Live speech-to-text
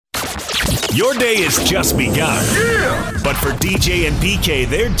Your day has just begun. Yeah! But for DJ and PK,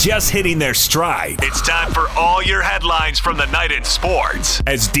 they're just hitting their stride. It's time for all your headlines from the night in sports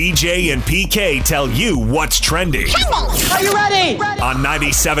as DJ and PK tell you what's trending. Are you ready? On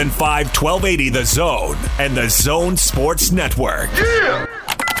 97.5 1280 The Zone and The Zone Sports Network. Yeah!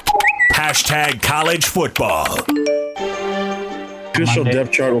 Hashtag college football. Official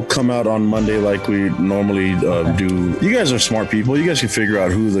depth chart will come out on Monday like we normally do. You guys are smart people. You guys can figure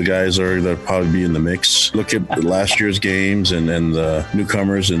out who the guys are that probably be in the mix. Look at last year's games and the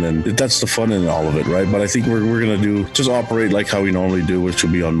newcomers, and then that's the fun in all of it, right? But I think we're going to just operate like how we normally do, which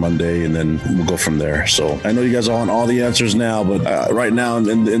will be on Monday, and then we'll go from there. So I know you guys want all the answers now, but right now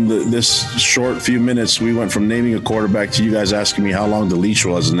in this short few minutes, we went from naming a quarterback to you guys asking me how long the leash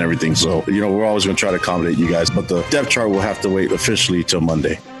was and everything. So, we're always going to try to accommodate you guys, but the depth chart will have to wait officially till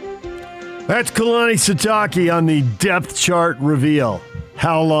Monday. That's Kalani Sitake on the depth chart reveal.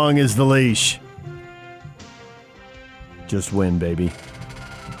 How long is the leash? Just win, baby.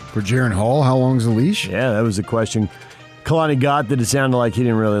 For Jaron Hall, how long is the leash? Yeah, that was a question Kalani got that it sounded like he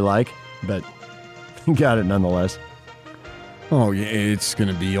didn't really like, but he got it nonetheless. Oh, yeah, it's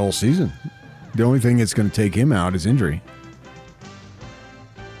going to be all season. The only thing that's going to take him out is injury.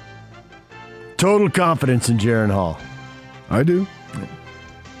 Total confidence in Jaron Hall. I do.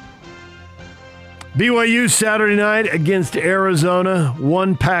 BYU Saturday night against Arizona.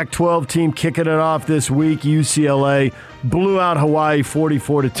 One Pac-12 team kicking it off this week. UCLA blew out Hawaii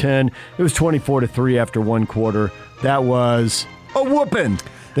 44-10. It was 24-3 after one quarter. That was a whooping.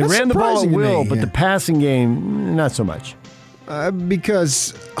 They ran the ball at will, but the passing game, not so much.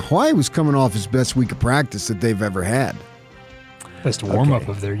 Because Hawaii was coming off his best week of practice that they've ever had. Best warm-up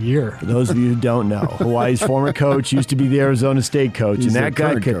of their year. For those of you who don't know, Hawaii's former coach used to be the Arizona State coach. He's and that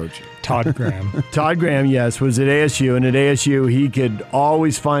guy could, coach. Todd Graham. Todd Graham, yes, was at ASU. And at ASU, he could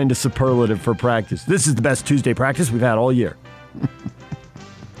always find a superlative for practice. This is the best Tuesday practice we've had all year.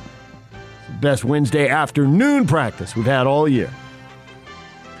 Best Wednesday afternoon practice we've had all year.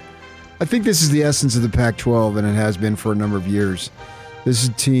 I think this is the essence of the Pac-12, and it has been for a number of years. This is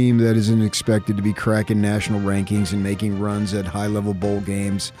a team that isn't expected to be cracking national rankings and making runs at high-level bowl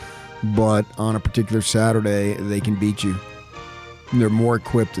games, but on a particular Saturday, they can beat you. And they're more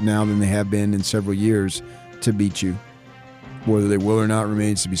equipped now than they have been in several years to beat you. Whether they will or not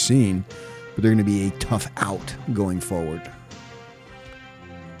remains to be seen, but they're going to be a tough out going forward.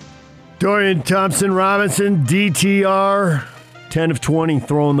 Dorian Thompson-Robinson, DTR, 10 of 20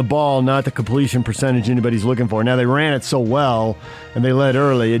 throwing the ball, not the completion percentage anybody's looking for. Now, they ran it so well, and they led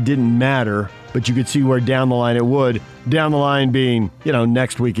early. It didn't matter, but you could see where down the line it would. Down the line being,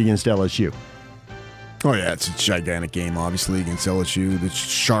 next week against LSU. Oh, yeah, it's a gigantic game, obviously, against LSU. The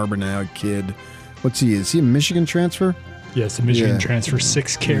Charbonnet kid. What's he? Is he a Michigan transfer? Yes, a Michigan transfer,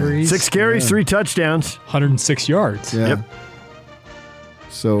 6 carries. 6 carries, 3 touchdowns. 106 yards. Yeah. Yep.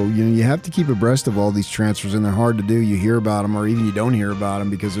 So, you have to keep abreast of all these transfers, and they're hard to do. You hear about them, or even you don't hear about them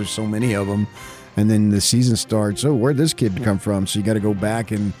because there's so many of them. And then the season starts. Oh, where'd this kid come from? So you got to go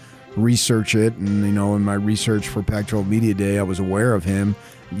back and research it. And, in my research for Pac-12 Media Day, I was aware of him.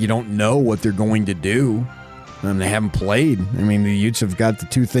 You don't know what they're going to do. They haven't played. The Utes have got the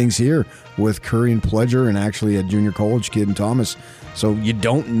 2 things here with Curry and Pledger and actually a junior college kid in Thomas. So you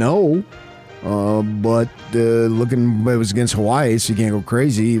don't know. But looking, it was against Hawaii, so you can't go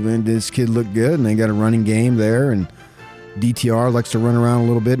crazy. Even this kid looked good, and they got a running game there. And DTR likes to run around a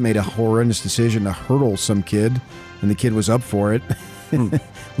little bit, made a horrendous decision to hurdle some kid, and the kid was up for it,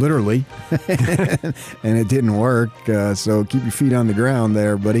 literally, and it didn't work. So keep your feet on the ground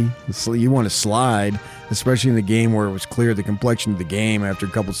there, buddy. You want to slide, especially in the game where it was clear the complexion of the game after a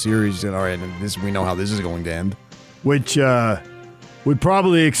couple series. And all right, we know how this is going to end. Which would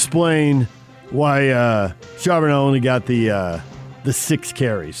probably explain why Charbonnet only got the 6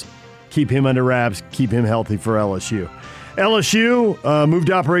 carries. Keep him under wraps, keep him healthy for LSU. LSU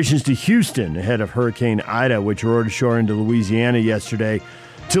moved operations to Houston ahead of Hurricane Ida, which roared ashore into Louisiana yesterday.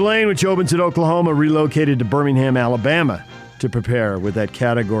 Tulane, which opens at Oklahoma, relocated to Birmingham, Alabama to prepare with that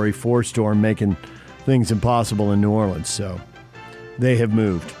Category 4 storm making things impossible in New Orleans. So they have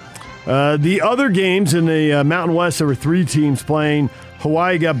moved. The other games in the Mountain West, there were 3 teams playing.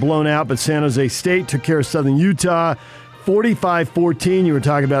 Hawaii got blown out, but San Jose State took care of Southern Utah. 45-14. You were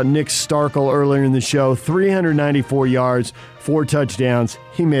talking about Nick Starkel earlier in the show. 394 yards, 4 touchdowns.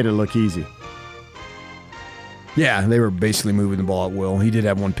 He made it look easy. Yeah, they were basically moving the ball at will. He did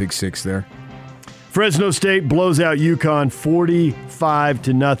have 1 pick 6 there. Fresno State blows out UConn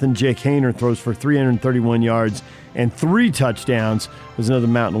 45-0. Jake Haener throws for 331 yards and 3 touchdowns as another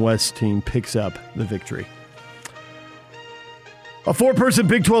Mountain West team picks up the victory. A 4-person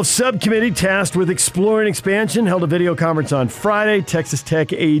Big 12 subcommittee tasked with exploring expansion held a video conference on Friday. Texas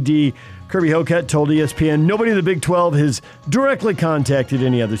Tech AD Kirby Hocutt told ESPN nobody in the Big 12 has directly contacted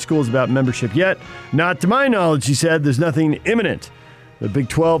any other schools about membership yet. Not to my knowledge, he said. There's nothing imminent. The Big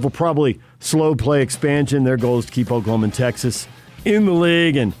 12 will probably slow play expansion. Their goal is to keep Oklahoma and Texas in the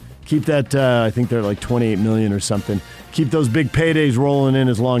league and keep that, I think they're like $28 million or something. Keep those big paydays rolling in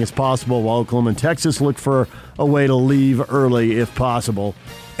as long as possible while Oklahoma and Texas look for a way to leave early if possible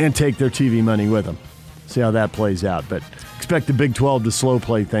and take their TV money with them. See how that plays out. But expect the Big 12 to slow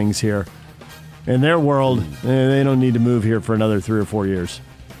play things here. In their world, they don't need to move here for another 3 or 4 years.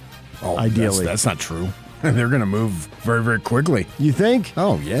 Oh, ideally. That's not true. They're going to move very, very quickly. You think?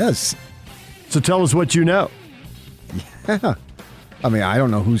 Oh, yes. So tell us what you know. Yeah. I mean, I don't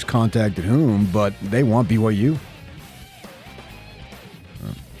know who's contacted whom, but they want BYU.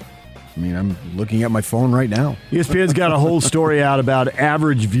 I mean, I'm looking at my phone right now. ESPN's got a whole story out about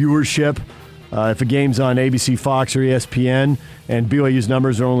average viewership. If a game's on ABC, Fox, or ESPN, and BYU's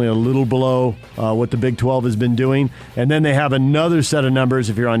numbers are only a little below what the Big 12 has been doing. And then they have another set of numbers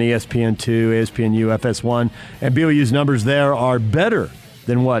if you're on ESPN2, ESPNU, FS1, and BYU's numbers there are better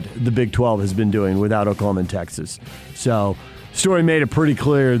than what the Big 12 has been doing without Oklahoma and Texas. So, story made it pretty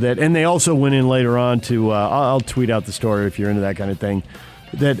clear that, and they also went in later on to, I'll tweet out the story if you're into that kind of thing,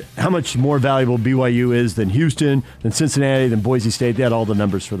 that how much more valuable BYU is than Houston, than Cincinnati, than Boise State. They had all the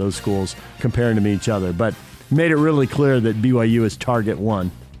numbers for those schools comparing them to each other, but made it really clear that BYU is target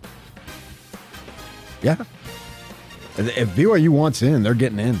one. Yeah. If BYU wants in, they're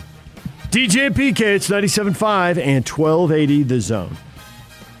getting in. DJ and PK, it's 97.5 and 1280 The Zone.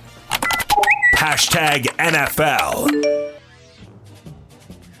 Hashtag NFL.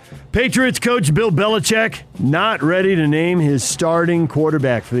 Patriots coach Bill Belichick not ready to name his starting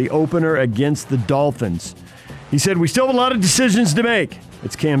quarterback for the opener against the Dolphins. He said, we still have a lot of decisions to make.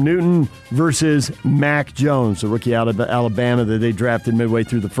 It's Cam Newton versus Mac Jones, a rookie out of Alabama that they drafted midway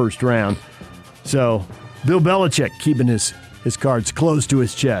through the first round. So Bill Belichick keeping his cards close to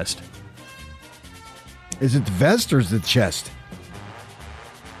his chest. Is it the vest or is it the chest?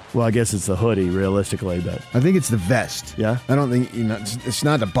 Well, I guess it's the hoodie, realistically, but I think it's the vest. Yeah? I don't think, it's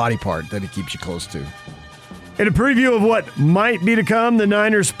not the body part that it keeps you close to. In a preview of what might be to come, the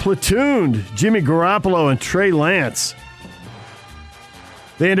Niners platooned Jimmy Garoppolo and Trey Lance.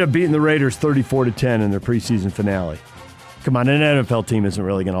 They end up beating the Raiders 34-10 in their preseason finale. Come on, an NFL team isn't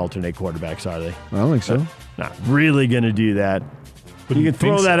really going to alternate quarterbacks, are they? I don't think so. Not really going to do that. But you can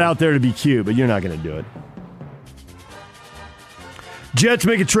throw that out there to be cute, but you're not going to do it. Jets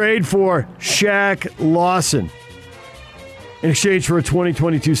make a trade for Shaq Lawson in exchange for a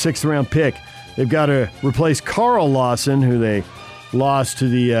 2022 sixth-round pick. They've got to replace Carl Lawson, who they lost to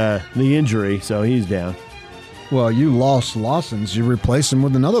the injury, so he's down. Well, you lost Lawson's. You replace him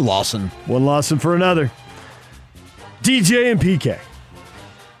with another Lawson. One Lawson for another. DJ and PK.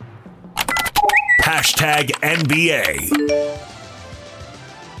 Hashtag NBA.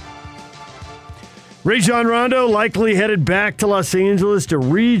 Rajon Rondo likely headed back to Los Angeles to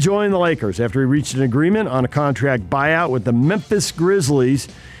rejoin the Lakers after he reached an agreement on a contract buyout with the Memphis Grizzlies.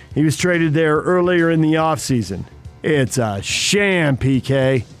 He was traded there earlier in the offseason. It's a sham,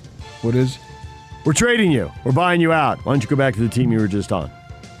 PK. What is? We're trading you. We're buying you out. Why don't you go back to the team you were just on?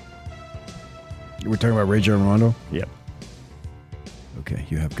 We're talking about Rajon Rondo? Yep. Okay,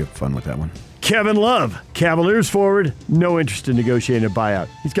 you have good fun with that one. Kevin Love, Cavaliers forward, no interest in negotiating a buyout.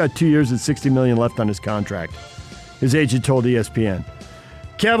 He's got 2 years and $60 million left on his contract. His agent told ESPN.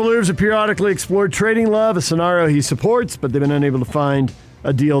 Cavaliers have periodically explored trading Love, a scenario he supports, but they've been unable to find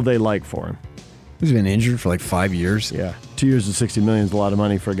a deal they like for him. He's been injured for like 5 years. Yeah, 2 years and $60 million is a lot of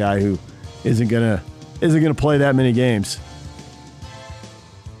money for a guy who isn't gonna play that many games.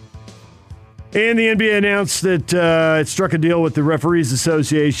 And the NBA announced that it struck a deal with the Referees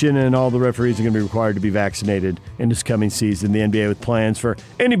Association, and all the referees are going to be required to be vaccinated in this coming season. The NBA with plans for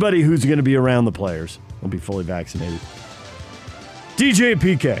anybody who's going to be around the players will be fully vaccinated. DJ and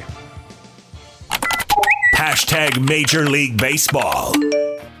PK. Hashtag Major League Baseball.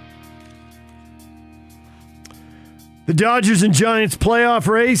 The Dodgers and Giants playoff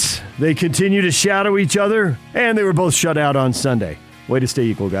race, they continue to shadow each other, and they were both shut out on Sunday. Way to stay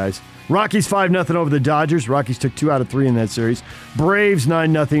equal, guys. Rockies 5-0 over the Dodgers. Rockies took 2 out of 3 in that series. Braves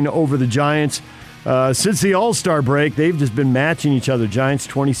 9-0 over the Giants. Since the All-Star break, they've just been matching each other. Giants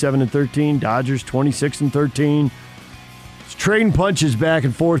 27-13, Dodgers 26-13. It's trading punches back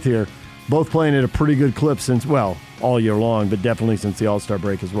and forth here. Both playing at a pretty good clip since, well, all year long, but definitely since the All-Star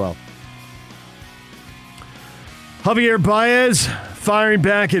break as well. Javier Baez firing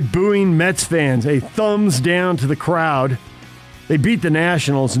back at booing Mets fans. A thumbs down to the crowd. They beat the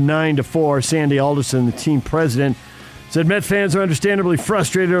Nationals 9-4. Sandy Alderson, the team president, said Met fans are understandably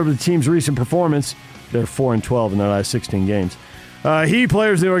frustrated over the team's recent performance. They're 4-12 in their last 16 games. He,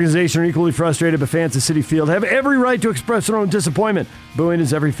 players, and the organization are equally frustrated, but fans at Citi Field have every right to express their own disappointment. Booing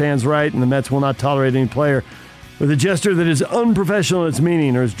is every fan's right, and the Mets will not tolerate any player with a gesture that is unprofessional in its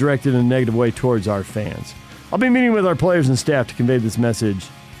meaning or is directed in a negative way towards our fans. I'll be meeting with our players and staff to convey this message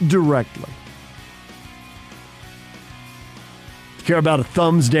directly. Care about a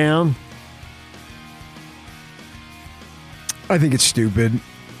thumbs down? I think it's stupid.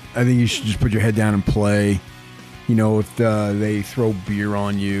 I think you should just put your head down and play. You know, if they throw beer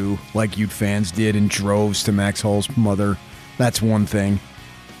on you like you fans did in droves to Max Hall's mother, that's one thing.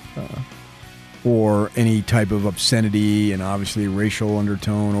 Or any type of obscenity and obviously racial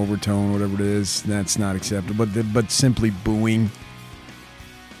undertone, overtone, whatever it is, that's not acceptable. But simply booing,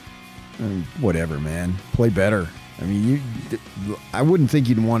 whatever, man. Play better. I mean, I wouldn't think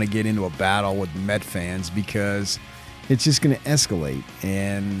you'd want to get into a battle with Met fans because it's just going to escalate,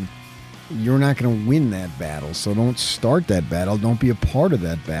 and you're not going to win that battle. So don't start that battle. Don't be a part of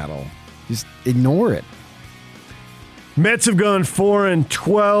that battle. Just ignore it. Mets have gone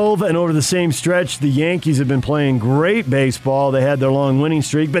 4-12, and over the same stretch, the Yankees have been playing great baseball. They had their long winning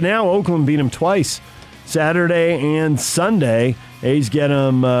streak, but now Oakland beat them twice, Saturday and Sunday. A's get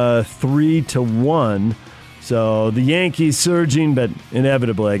them 3-1. So the Yankees surging, but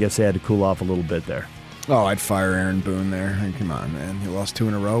inevitably, I guess they had to cool off a little bit there. Oh, I'd fire Aaron Boone there. Hey, come on, man. He lost 2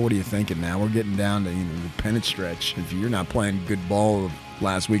 in a row. What are you thinking now? We're getting down to the pennant stretch. If you're not playing good ball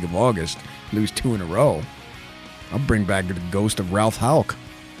last week of August, lose 2 in a row. I'll bring back the ghost of Ralph Houck.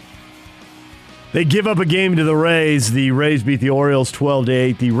 They give up a game to the Rays. The Rays beat the Orioles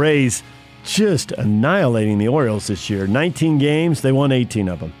 12-8. The Rays just annihilating the Orioles this year. 19 games, they won 18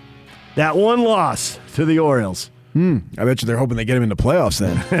 of them. That one loss to the Orioles. I bet you they're hoping they get him in the playoffs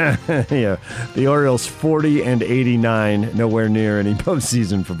then. Yeah, the Orioles 40-89, nowhere near any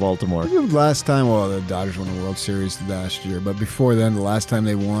postseason for Baltimore. Last time, well, the Dodgers won the World Series last year, but before then, the last time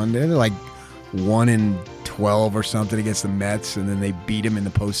they won, they're like 1-12 or something against the Mets, and then they beat them in the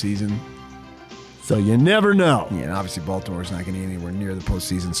postseason. So you never know. Yeah, and obviously Baltimore's not going to get anywhere near the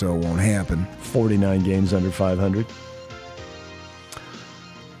postseason, so it won't happen. 49 games under 500.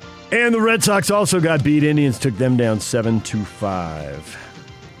 And the Red Sox also got beat. Indians took them down 7-5.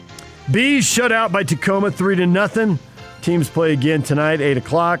 Bees shut out by Tacoma 3-0. Teams play again tonight, 8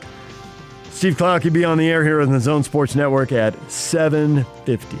 o'clock. Steve Clark will be on the air here on the Zone Sports Network at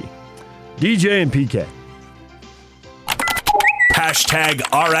 7:50. DJ and PK. Hashtag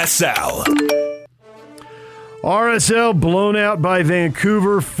RSL. RSL blown out by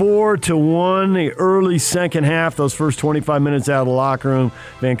Vancouver 4-1. The early second half, those first 25 minutes out of the locker room,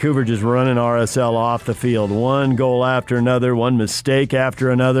 Vancouver just running RSL off the field. One goal after another, one mistake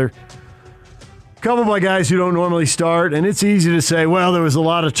after another. A couple by guys who don't normally start, and it's easy to say, well, there was a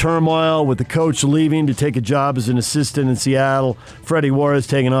lot of turmoil with the coach leaving to take a job as an assistant in Seattle. Freddie Juarez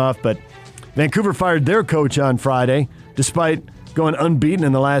taking off, but Vancouver fired their coach on Friday, despite going unbeaten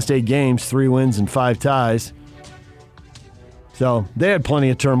in the last 8 games, 3 wins and 5 ties. So they had plenty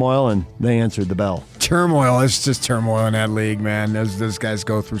of turmoil, and they answered the bell. Turmoil. It's just turmoil in that league, man. Those guys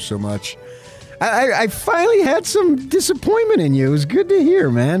go through so much. I finally had some disappointment in you. It was good to hear,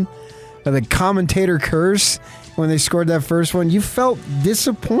 man. The commentator curse when they scored that first one. You felt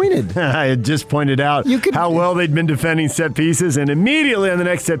disappointed. I had just pointed out how well they'd been defending set pieces, and immediately on the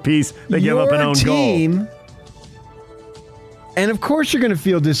next set piece, they give up an own goal. And of course you're going to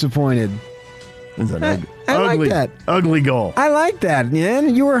feel disappointed. I like that. Ugly goal. I like that,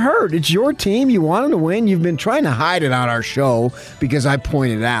 man. You were hurt. It's your team. You wanted to win. You've been trying to hide it on our show because I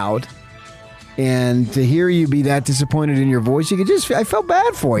pointed out. And to hear you be that disappointed in your voice, I felt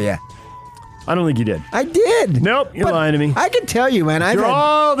bad for you. I don't think you did. I did. Nope, you're lying to me. I can tell you, man. After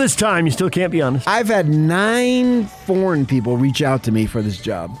all this time, you still can't be honest. I've had 9 foreign people reach out to me for this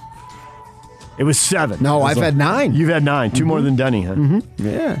job. It was 7. No, I've had 9. You've had 9. 2 more than Dunny, huh? Mm-hmm.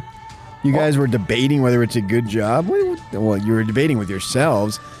 Yeah. You guys were debating whether it's a good job. Well, you were debating with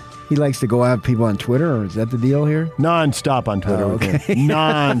yourselves. He likes to go at people on Twitter, or is that the deal here? Non-stop on Twitter. Oh, okay.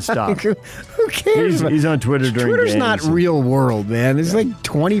 Non-stop. Who cares? He's on Twitter during Twitter's games. Not real world, man. It's like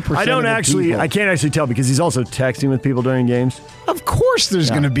 20% I can't actually tell because he's also texting with people during games. Of course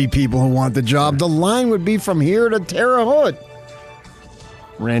there's going to be people who want the job. The line would be from here to Terre Haute.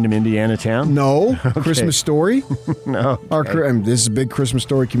 Random Indiana town? No. Okay. Christmas Story? No. Okay. This is a big Christmas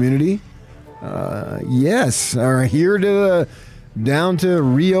Story community. Yes. Here to down to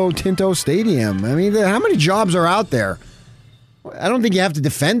Rio Tinto Stadium. I mean, how many jobs are out there? I don't think you have to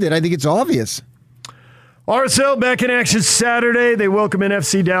defend it. I think it's obvious. RSL back in action Saturday. They welcome in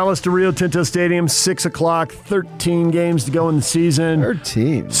FC Dallas to Rio Tinto Stadium, 6 o'clock, 13 games to go in the season.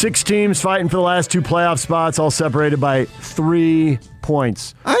 13. 6 teams fighting for the last 2 playoff spots, all separated by 3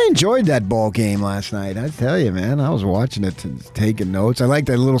 points. I enjoyed that ball game last night. I tell you, man, I was watching it, taking notes. I like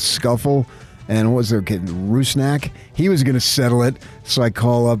that little scuffle. And what was their kid, Rusnak? He was going to settle it, so I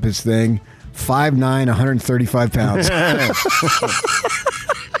call up his thing, 5'9", 135 pounds.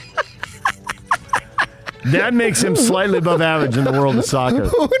 That makes him slightly above average in the world of soccer.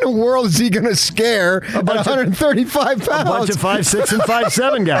 Who in the world is he going to scare at 135 pounds? A bunch of 5'6" and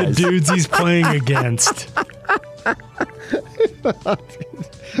 5'7" guys. The dudes he's playing against.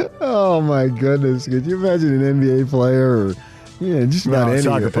 Oh, my goodness. Could you imagine an NBA player or just about any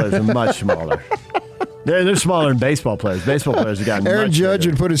soccer players are much smaller. They're smaller than baseball players. Baseball players have gotten Aaron much Judge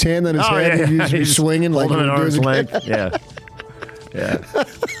bigger. would put his hand on his head and he'd be swinging like an he arm's was length. Yeah.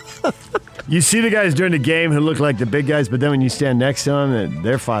 You see the guys during the game who look like the big guys, but then when you stand next to them,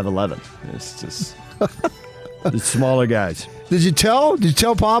 they're 5'11". It's just the smaller guys. Did you tell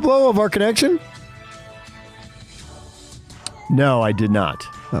Pablo of our connection? No, I did not.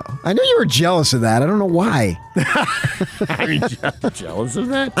 Oh. I know you were jealous of that. I don't know why. Are you jealous of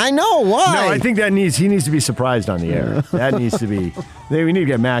that? I know why. No, I think he needs to be surprised on the air. That needs to be. We need to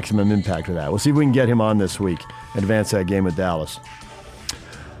get maximum impact with that. We'll see if we can get him on this week and advance that game with Dallas.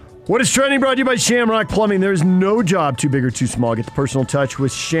 What is trending? Brought to you by Shamrock Plumbing. There is no job too big or too small. Get the personal touch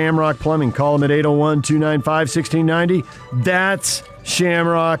with Shamrock Plumbing. Call them at 801-295-1690. That's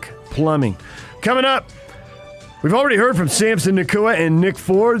Shamrock Plumbing. Coming up, we've already heard from Samson Nakua and Nick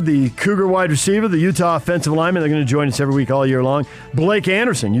Ford, the Cougar wide receiver, the Utah offensive lineman. They're going to join us every week all year long. Blake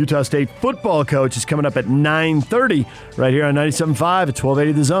Anderson, Utah State football coach, is coming up at 9:30 right here on 97.5 at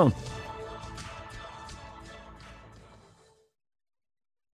 1280 The Zone.